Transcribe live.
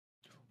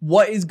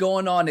What is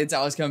going on? It's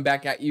Alex coming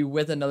back at you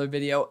with another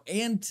video,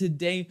 and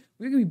today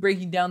we're going to be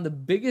breaking down the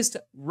biggest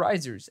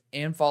risers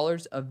and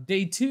fallers of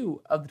day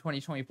 2 of the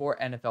 2024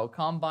 NFL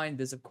Combine.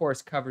 This, of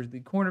course, covers the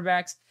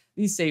cornerbacks,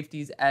 the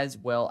safeties, as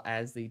well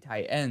as the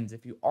tight ends.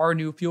 If you are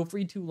new, feel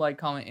free to like,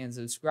 comment, and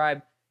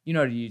subscribe. You know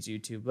how to use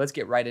YouTube. Let's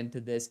get right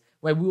into this,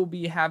 where we will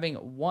be having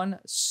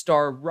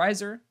 1-star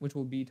riser, which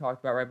will be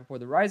talked about right before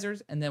the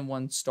risers, and then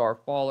 1-star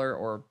faller,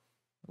 or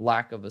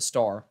lack of a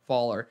star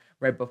faller,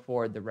 right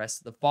before the rest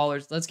of the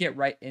fallers. Let's get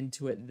right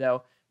into it,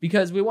 though,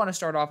 because we want to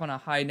start off on a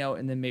high note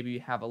and then maybe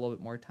have a little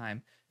bit more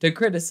time to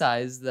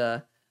criticize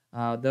the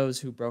those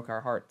who broke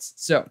our hearts.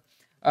 So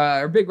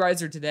our big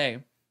riser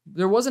today,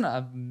 there wasn't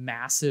a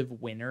massive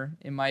winner,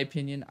 in my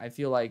opinion. I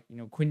feel like,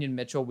 Quinion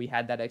Mitchell, we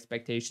had that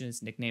expectation.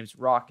 His nickname's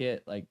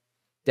Rocket. Like,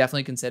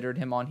 definitely considered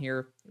him on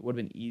here. It would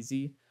have been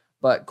easy.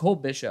 But Cole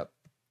Bishop,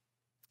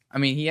 I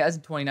mean, he has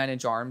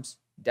 29-inch arms.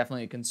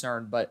 Definitely a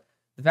concern. But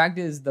the fact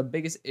is, the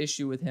biggest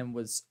issue with him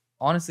was,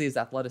 honestly, his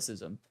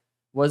athleticism.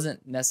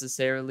 Wasn't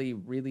necessarily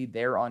really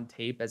there on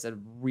tape as a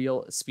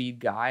real speed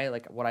guy.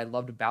 Like, what I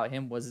loved about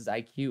him was his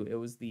IQ. It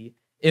was the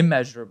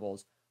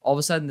immeasurables. All of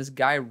a sudden, this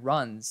guy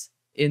runs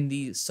in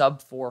the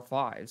sub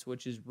 4.5s,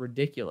 which is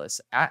ridiculous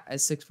at a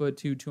 6'2",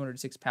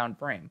 206-pound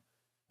frame.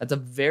 That's a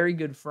very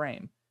good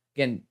frame.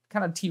 Again,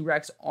 kind of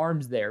T-Rex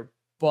arms there,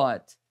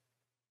 but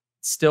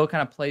still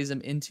kind of plays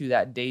him into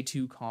that day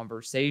 2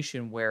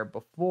 conversation, where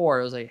before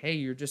it was like, hey,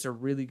 you're just a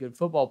really good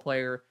football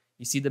player.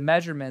 You see the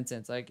measurements and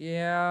it's like,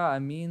 yeah, I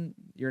mean,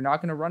 you're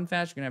not going to run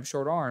fast. You're going to have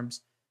short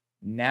arms.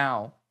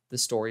 Now the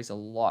story's a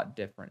lot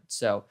different.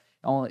 So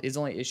his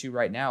only issue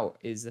right now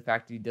is the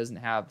fact that he doesn't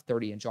have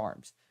 30-inch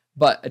arms.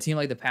 But a team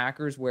like the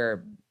Packers,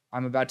 where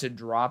I'm about to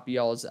drop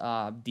y'all's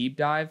deep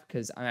dive,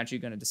 because I'm actually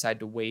going to decide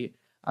to wait.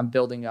 I'm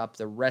building up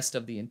the rest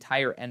of the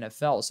entire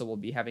NFL, so we'll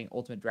be having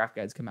ultimate draft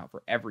guides come out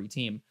for every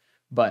team.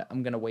 But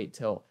I'm going to wait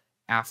till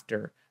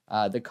after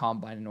the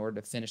Combine in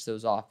order to finish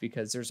those off,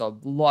 because there's a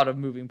lot of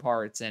moving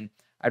parts, and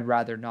I'd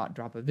rather not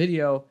drop a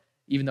video,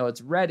 even though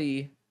it's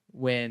ready,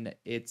 when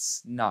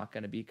it's not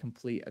going to be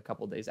complete a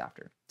couple days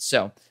after.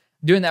 So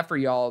doing that for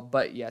y'all.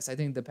 But yes, I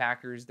think the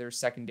Packers, their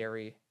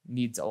secondary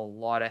needs a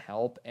lot of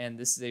help, and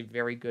this is a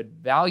very good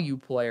value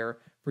player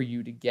for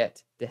you to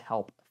get to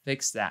help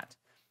fix that.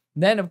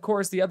 Then, of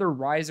course, the other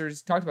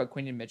risers, talked about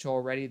Quinion Mitchell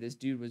already. This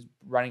dude was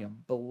running a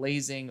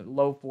blazing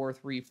low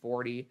 4.3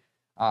 40,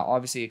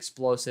 obviously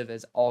explosive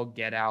as all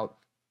get out.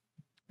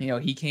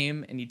 He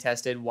came and he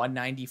tested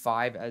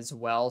 195 as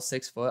well,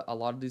 6 foot. A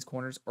lot of these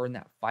corners are in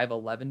that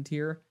 5'11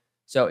 tier.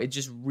 So it's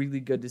just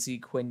really good to see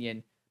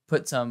Quinion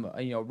put some,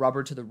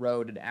 rubber to the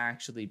road and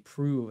actually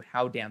prove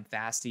how damn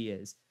fast he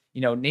is.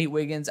 Nate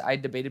Wiggins, I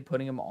debated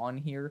putting him on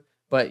here,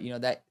 but,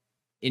 that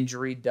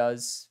injury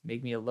does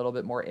make me a little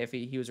bit more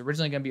iffy. He was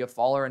originally going to be a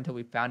faller until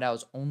we found out it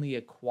was only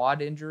a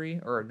quad injury,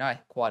 or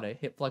not quad, a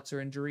hip flexor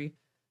injury.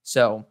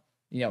 So,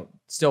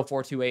 still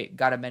 4.28.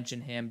 Got to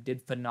mention him.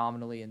 Did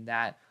phenomenally in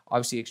that.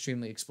 Obviously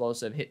extremely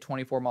explosive. Hit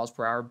 24 miles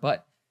per hour,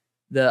 but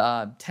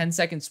the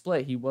 10-second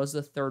split, he was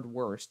the 3rd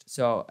worst.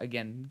 So,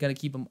 again, going to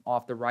keep him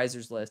off the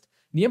risers list.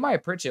 Nehemiah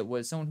Pritchett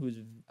was someone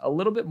who's a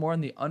little bit more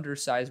on the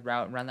undersized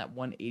route, around that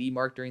 180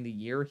 mark during the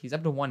year. He's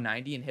up to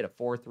 190 and hit a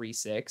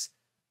 4.36.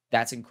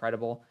 That's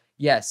incredible.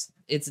 Yes,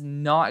 it's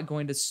not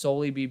going to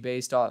solely be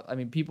based off. I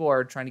mean, people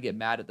are trying to get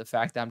mad at the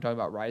fact that I'm talking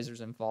about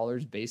risers and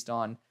fallers based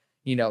on,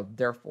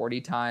 their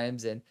 40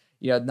 times and,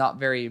 not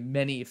very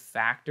many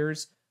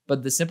factors.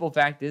 But the simple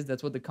fact is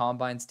that's what the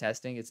Combine's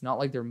testing. It's not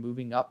like they're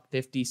moving up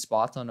 50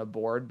 spots on a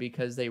board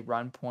because they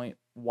run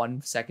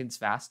 0.1 seconds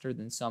faster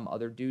than some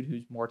other dude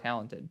who's more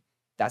talented.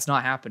 That's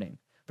not happening.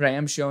 But I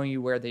am showing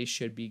you where they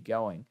should be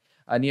going.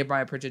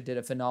 Nehemiah Pritchett did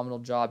a phenomenal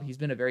job. He's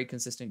been a very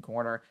consistent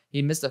corner.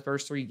 He missed the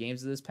first 3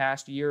 games of this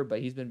past year,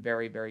 but he's been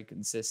very, very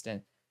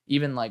consistent.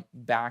 Even like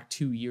back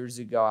 2 years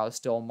ago, I was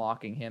still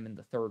mocking him in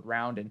the 3rd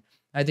round, and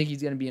I think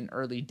he's going to be an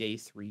early day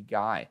 3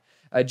 guy.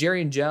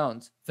 Jerry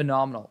Jones,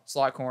 phenomenal.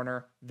 Slot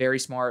corner, very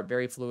smart,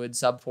 very fluid,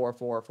 sub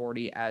 4.4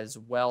 40 as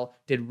well.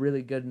 Did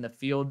really good in the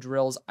field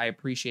drills. I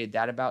appreciate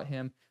that about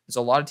him. There's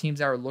a lot of teams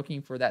that are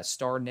looking for that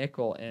star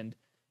nickel, and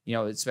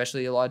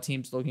especially a lot of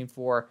teams looking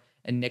for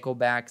a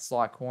nickelback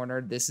slot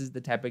corner. This is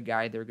the type of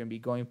guy they're going to be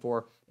going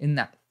for in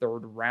that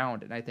 3rd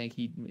round. And I think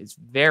he is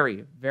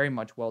very, very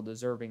much well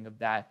deserving of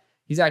that.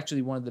 He's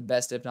actually one of the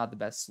best, if not the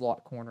best,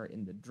 slot corner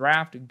in the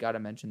draft. Got to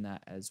mention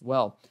that as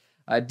well.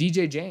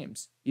 DJ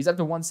James, he's up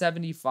to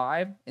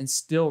 175 and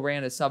still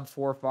ran a sub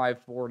 4.5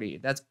 40.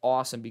 That's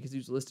awesome, because he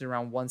was listed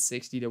around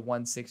 160 to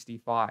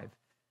 165.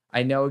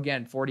 I know,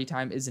 again, 40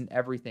 time isn't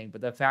everything, but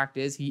the fact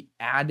is he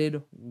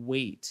added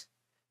weight.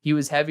 He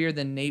was heavier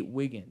than Nate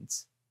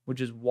Wiggins,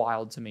 which is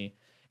wild to me.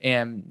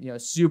 And,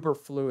 super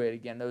fluid.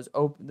 Again,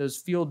 those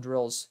field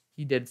drills,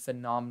 he did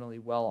phenomenally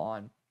well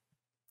on.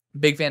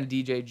 Big fan of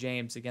DJ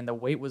James. Again, the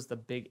weight was the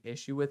big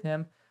issue with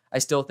him. I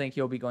still think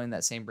he'll be going in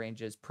that same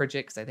range as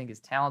Pritchett, because I think his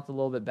talent's a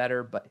little bit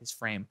better, but his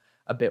frame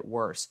a bit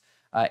worse.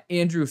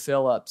 Andrew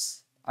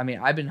Phillips. I mean,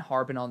 I've been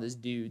harping on this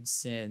dude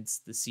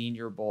since the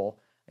Senior Bowl.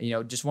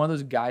 Just one of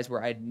those guys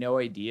where I had no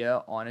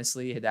idea,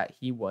 honestly, that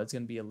he was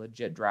going to be a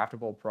legit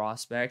draftable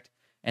prospect.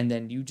 And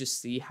then you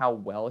just see how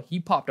well he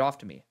popped off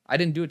to me. I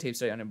didn't do a tape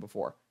study on him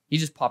before. He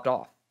just popped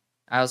off.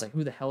 I was like,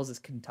 who the hell is this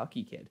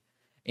Kentucky kid?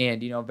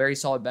 And, very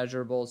solid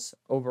measurables.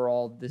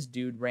 Overall, this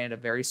dude ran a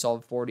very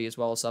solid 40 as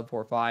well as sub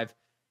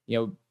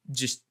 4.5.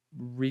 Just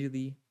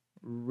really,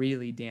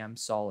 really damn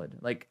solid.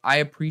 Like, I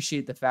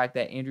appreciate the fact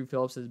that Andrew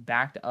Phillips has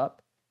backed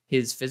up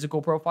his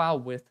physical profile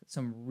with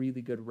some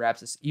really good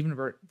reps, even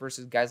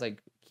versus guys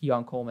like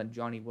Keon Coleman,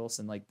 Johnny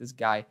Wilson. Like, this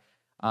guy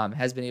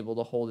has been able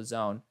to hold his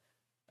own.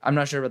 I'm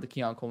not sure about the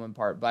Keon Coleman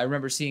part, but I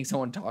remember seeing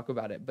someone talk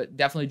about it. But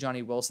definitely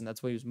Johnny Wilson.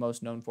 That's what he was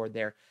most known for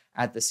there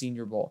at the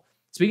Senior Bowl.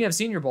 Speaking of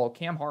Senior Bowl,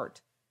 Cam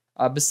Hart.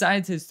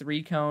 Besides his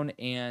 3-cone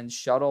and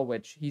shuttle,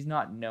 which he's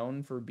not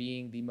known for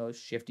being the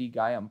most shifty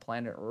guy on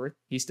planet Earth,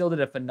 he still did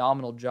a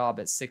phenomenal job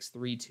at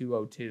 6'3",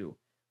 202.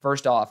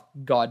 First off,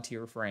 God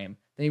tier frame.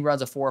 Then he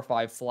runs a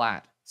 4.5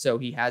 flat, so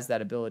he has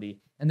that ability.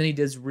 And then he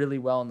does really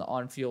well in the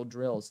on-field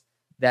drills.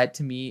 That,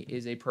 to me,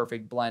 is a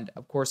perfect blend.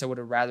 Of course, I would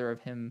have rather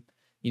have him,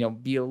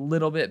 be a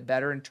little bit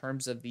better in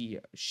terms of the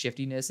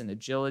shiftiness and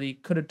agility.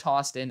 Could have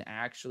tossed in,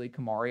 actually,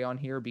 Kamari on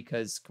here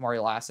because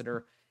Kamari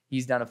Lassiter,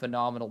 he's done a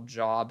phenomenal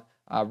job.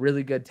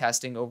 Really good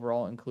testing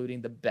overall,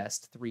 including the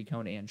best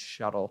 3-cone and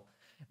shuttle.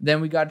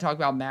 Then we got to talk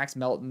about Max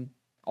Melton,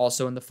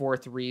 also in the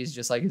 4.3s,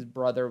 just like his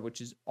brother,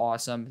 which is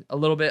awesome. A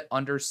little bit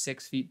under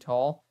 6 feet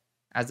tall,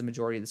 as the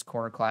majority of this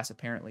corner class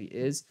apparently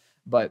is.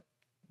 But,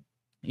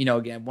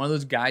 again, one of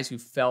those guys who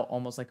felt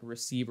almost like a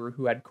receiver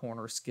who had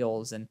corner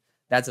skills, and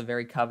that's a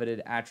very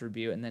coveted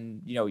attribute. And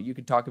then, you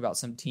could talk about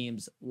some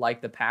teams like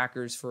the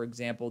Packers, for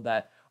example,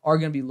 that are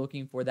going to be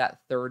looking for that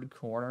third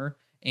corner,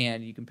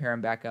 and you compare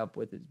him back up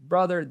with his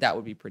brother. That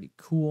would be pretty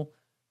cool.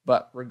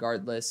 But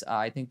regardless,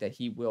 I think that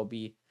he will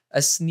be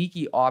a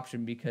sneaky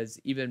option because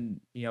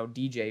even,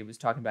 DJ was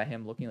talking about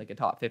him looking like a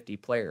top 50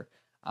 player.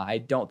 I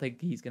don't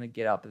think he's going to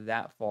get up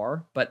that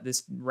far, but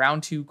this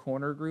round 2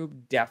 corner group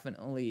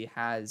definitely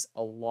has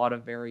a lot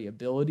of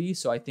variability.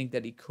 So I think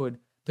that he could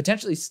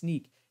potentially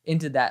sneak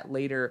into that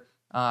later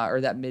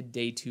or that mid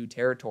day 2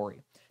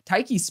 territory.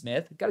 Tyke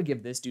Smith, got to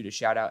give this dude a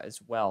shout out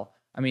as well.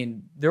 I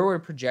mean, there were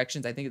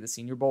projections, I think, at the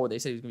Senior Bowl where they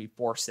said he was going to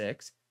be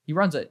 4.6. He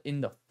runs it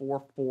in the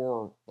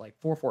 4.4, like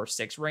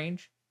 4.46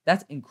 range.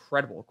 That's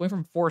incredible. Going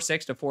from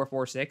 4.6 to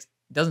 4.46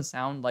 doesn't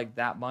sound like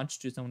that much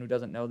to someone who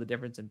doesn't know the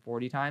difference in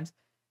 40 times.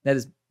 That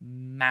is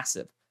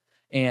massive.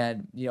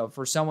 And,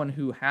 for someone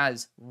who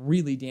has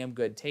really damn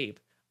good tape,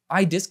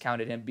 I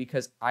discounted him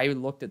because I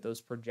looked at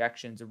those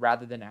projections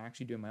rather than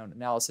actually doing my own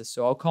analysis.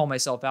 So I'll call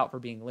myself out for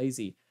being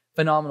lazy.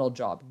 Phenomenal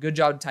job. Good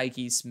job,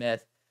 Tyke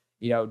Smith.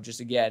 Just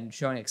again,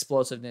 showing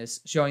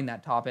explosiveness, showing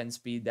that top end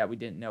speed that we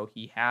didn't know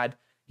he had.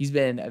 He's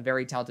been a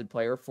very talented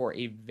player for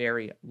a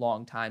very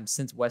long time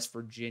since West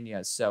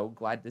Virginia. So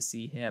glad to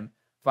see him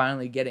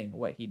finally getting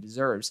what he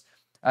deserves.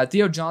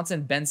 Theo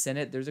Johnson, Ben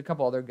Sinnott. There's a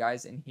couple other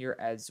guys in here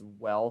as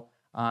well.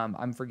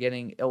 I'm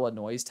forgetting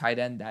Illinois' tight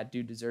end. That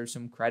dude deserves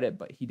some credit,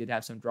 but he did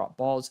have some drop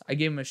balls. I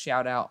gave him a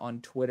shout out on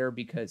Twitter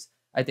because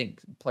I think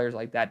players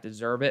like that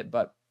deserve it,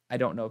 but I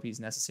don't know if he's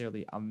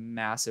necessarily a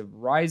massive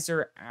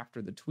riser.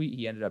 After the tweet,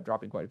 he ended up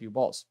dropping quite a few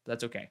balls. But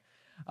that's okay.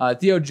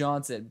 Theo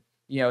Johnson,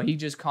 he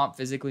just comped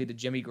physically to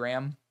Jimmy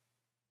Graham.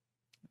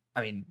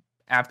 I mean,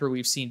 after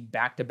we've seen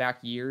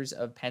back-to-back years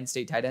of Penn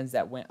State tight ends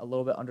that went a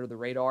little bit under the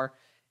radar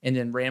and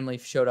then randomly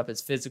showed up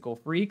as physical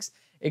freaks,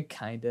 it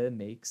kind of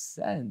makes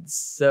sense.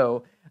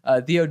 So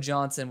Theo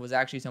Johnson was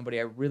actually somebody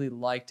I really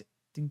liked,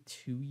 I think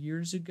 2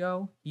 years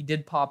ago. He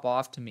did pop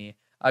off to me.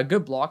 A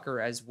good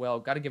blocker as well.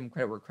 Got to give him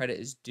credit where credit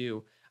is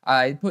due.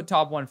 I put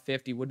top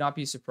 150. Would not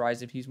be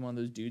surprised if he's one of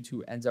those dudes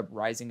who ends up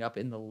rising up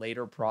in the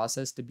later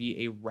process to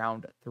be a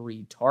round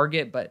 3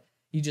 target, but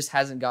he just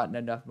hasn't gotten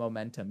enough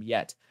momentum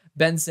yet.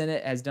 Ben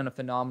Sinnott has done a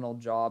phenomenal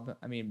job.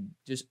 I mean,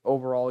 just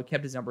overall, he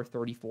kept his number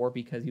 34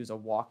 because he was a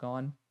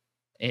walk-on.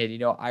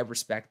 And, I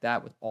respect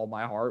that with all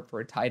my heart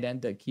for a tight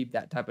end to keep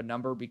that type of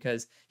number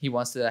because he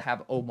wants to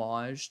have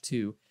homage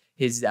to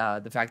his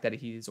the fact that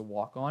he's a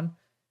walk-on.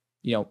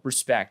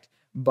 Respect.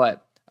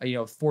 But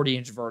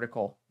 40-inch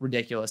vertical,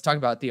 ridiculous. Talk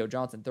about Theo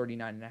Johnson,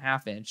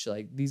 39.5-inch.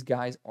 Like, these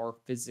guys are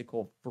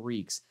physical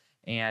freaks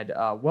and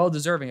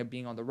well-deserving of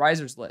being on the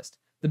risers list.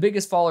 The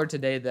biggest faller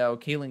today, though,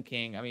 Kalen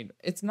King. I mean,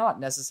 it's not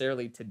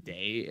necessarily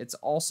today. It's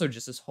also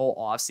just this whole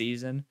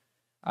offseason.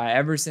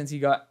 Ever since he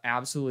got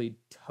absolutely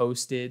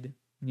toasted,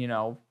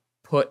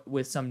 put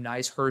with some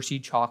nice Hershey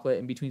chocolate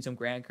in between some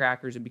graham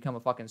crackers and become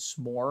a fucking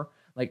s'more.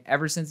 Like,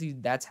 ever since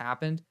that's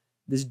happened,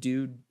 this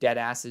dude, dead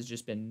ass, has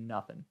just been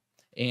nothing.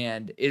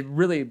 And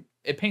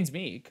it pains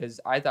me because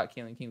I thought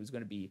Kalen King was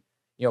going to be,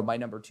 my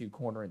number 2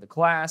 corner in the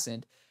class.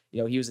 And,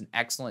 he was an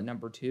excellent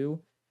number 2.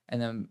 And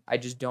then I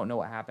just don't know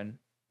what happened.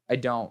 I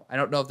don't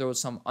know if there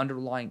was some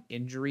underlying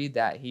injury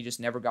that he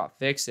just never got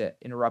fixed. It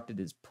interrupted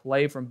his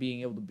play from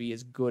being able to be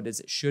as good as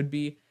it should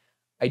be.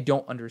 I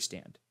don't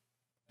understand.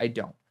 I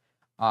don't.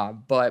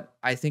 But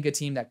I think a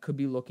team that could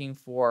be looking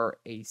for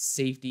a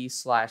safety /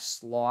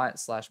 slot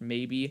 /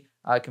 maybe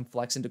can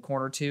flex into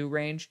corner 2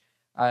 range.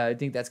 I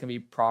think that's going to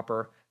be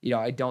proper.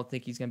 I don't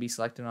think he's going to be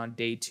selected on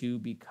day 2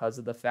 because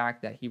of the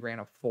fact that he ran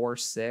a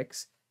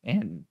 4.6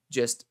 and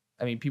just,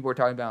 people were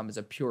talking about him as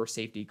a pure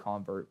safety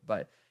convert,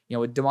 but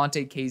with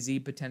Demonte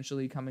KZ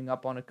potentially coming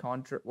up on a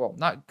contract, well,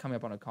 not coming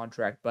up on a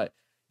contract, but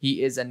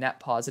he is a net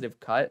positive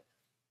cut.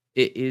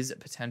 It is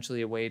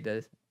potentially a way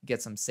to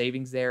get some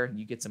savings there.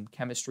 You get some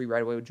chemistry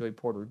right away with Joey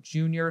Porter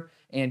Jr.,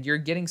 and you're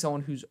getting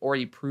someone who's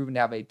already proven to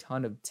have a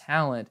ton of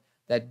talent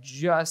that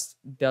just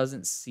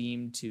doesn't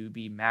seem to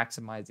be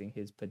maximizing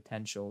his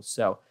potential.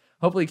 So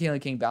hopefully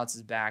Kalen King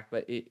bounces back,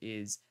 but it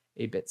is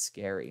a bit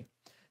scary.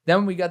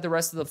 Then we got the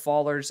rest of the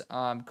fallers.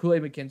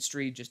 Kool-Aid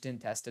McKinstry just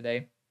didn't test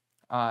today.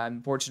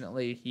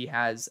 Unfortunately, he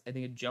has, I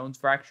think, a Jones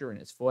fracture in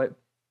his foot.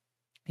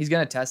 He's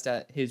going to test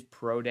at his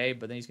pro day,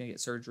 but then he's going to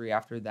get surgery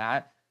after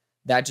that.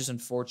 That just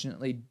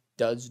unfortunately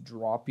does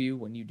drop you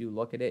when you do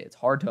look at it. It's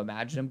hard to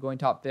imagine him going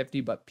top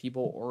 50, but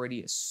people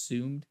already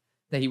assumed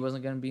that he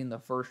wasn't going to be in the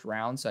first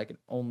round, so I can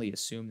only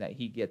assume that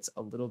he gets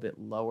a little bit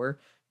lower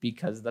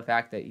because of the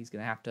fact that he's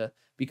going to have to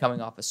be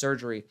coming off a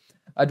surgery.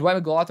 Dwight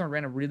McLaughlin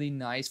ran a really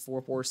nice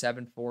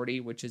 4.47 40,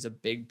 which is a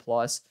big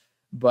plus,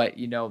 but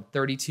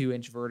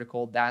 32-inch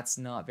vertical, that's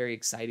not very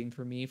exciting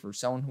for me. For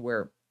someone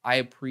where I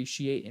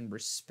appreciate and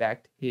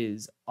respect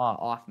his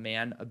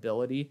off-man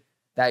ability,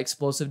 that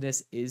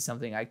explosiveness is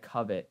something I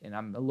covet, and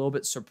I'm a little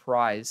bit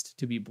surprised,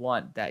 to be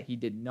blunt, that he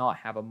did not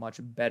have a much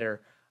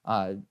better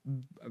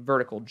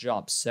vertical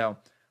jump. So a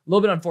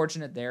little bit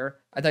unfortunate there.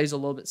 I thought he was a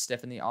little bit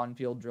stiff in the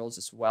on-field drills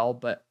as well,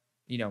 but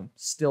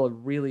still a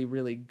really,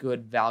 really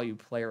good value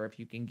player if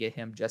you can get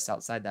him just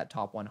outside that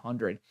top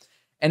 100.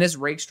 And his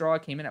Rakestraw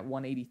came in at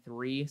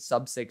 183,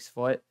 sub 6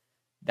 foot.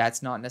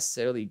 That's not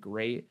necessarily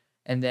great.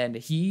 And then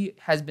he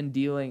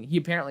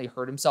apparently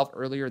hurt himself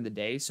earlier in the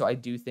day. So I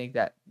do think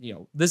that,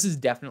 this is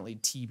definitely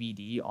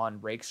TBD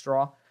on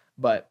Rakestraw,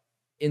 but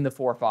in the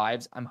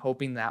 4.5s, I'm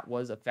hoping that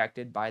was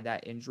affected by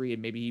that injury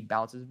and maybe he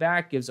bounces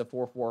back, gives a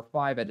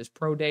 4.45 at his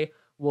pro day.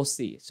 We'll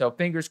see. So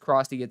fingers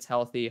crossed he gets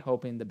healthy,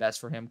 hoping the best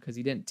for him because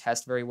he didn't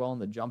test very well in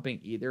the jumping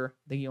either.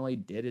 I think he only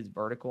did his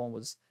vertical and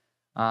was,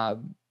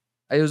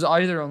 it was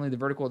either only the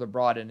vertical or the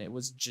broad, and it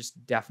was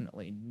just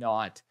definitely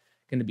not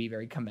going to be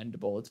very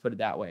commendable. Let's put it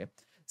that way.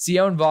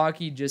 Sion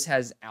Vaki just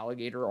has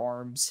alligator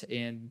arms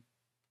and,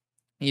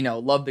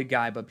 love the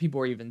guy, but people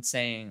are even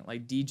saying,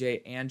 like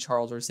DJ and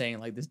Charles are saying,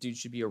 like, this dude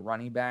should be a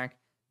running back.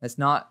 That's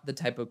not the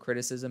type of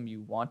criticism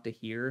you want to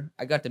hear.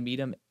 I got to meet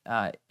him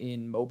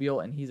in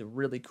Mobile, and he's a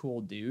really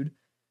cool dude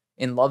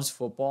and loves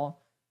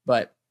football,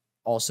 but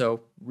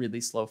also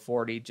really slow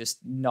 40, just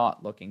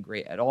not looking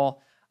great at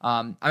all.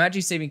 I'm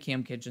actually saving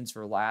Cam Kitchens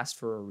for last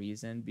for a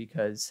reason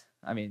because,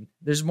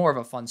 there's more of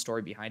a fun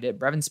story behind it.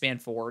 Brevin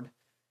Spanford,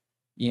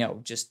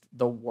 just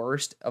the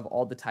worst of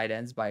all the tight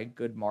ends by a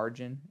good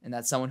margin. And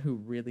that's someone who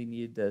really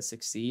needed to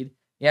succeed.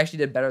 He actually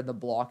did better in the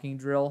blocking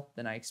drill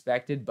than I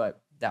expected,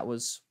 but that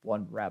was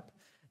 1 rep.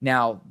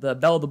 Now, the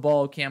bell of the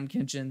ball, Cam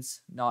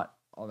Kitchens,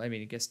 I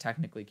guess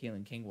technically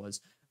Kalen King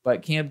was,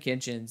 but Cam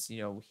Kitchens,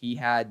 he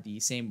had the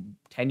same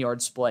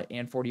 10-yard split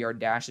and 40-yard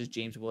dash as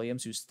James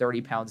Williams, who's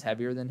 30 pounds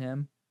heavier than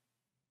him,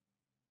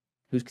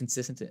 who's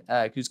considered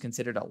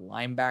a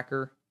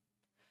linebacker.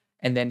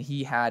 And then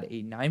he had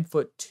a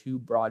 9'2"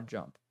 broad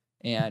jump.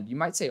 And you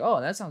might say,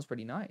 oh, that sounds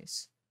pretty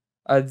nice.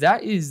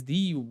 That is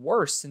the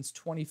worst since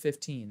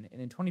 2015.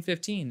 And in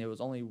 2015, it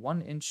was only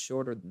 1 inch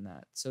shorter than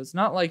that. So it's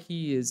not like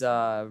he is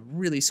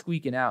really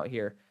squeaking out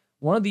here.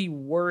 One of the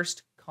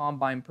worst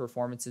combine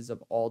performances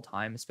of all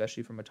time,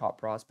 especially from a top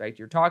prospect.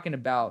 You're talking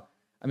about,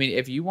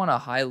 if you want to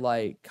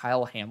highlight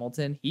Kyle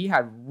Hamilton, he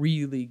had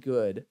really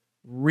good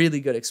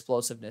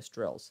explosiveness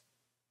drills.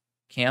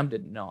 Cam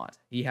did not.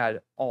 He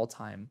had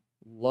all-time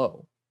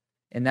low.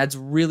 And that's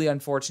really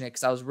unfortunate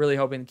because I was really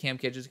hoping Cam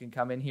Kitchens can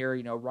come in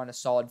here, run a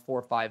solid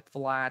 4.5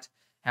 flat,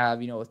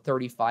 have, a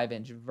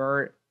 35-inch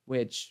vert,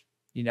 which,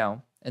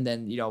 and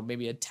then,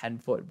 maybe a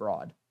 10-foot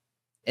broad.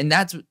 And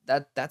that's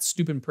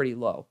stooping pretty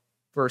low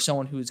for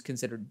someone who's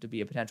considered to be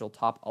a potential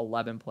top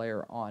 11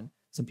 player on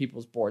some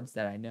people's boards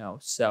that I know.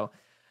 So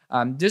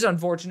just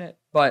unfortunate,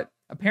 but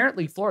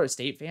apparently Florida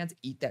State fans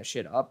eat that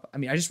shit up.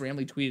 I just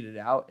randomly tweeted it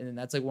out, and then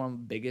that's like one of the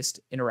biggest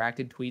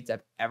interacted tweets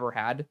I've ever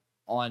had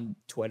on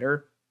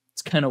Twitter.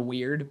 It's kind of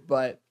weird,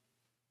 but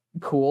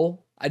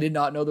cool. I did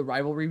not know the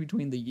rivalry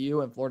between the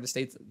U and Florida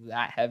State's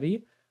that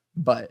heavy,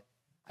 but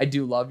I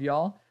do love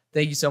y'all.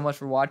 Thank you so much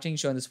for watching,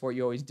 showing the support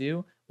you always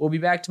do. We'll be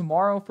back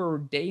tomorrow for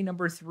day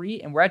number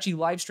 3, and we're actually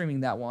live streaming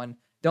that one.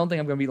 Don't think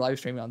I'm going to be live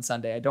streaming on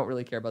Sunday. I don't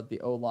really care about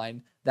the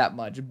O-line that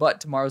much, but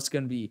tomorrow's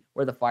going to be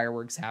where the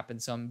fireworks happen,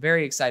 so I'm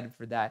very excited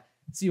for that.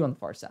 See you on the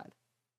far side.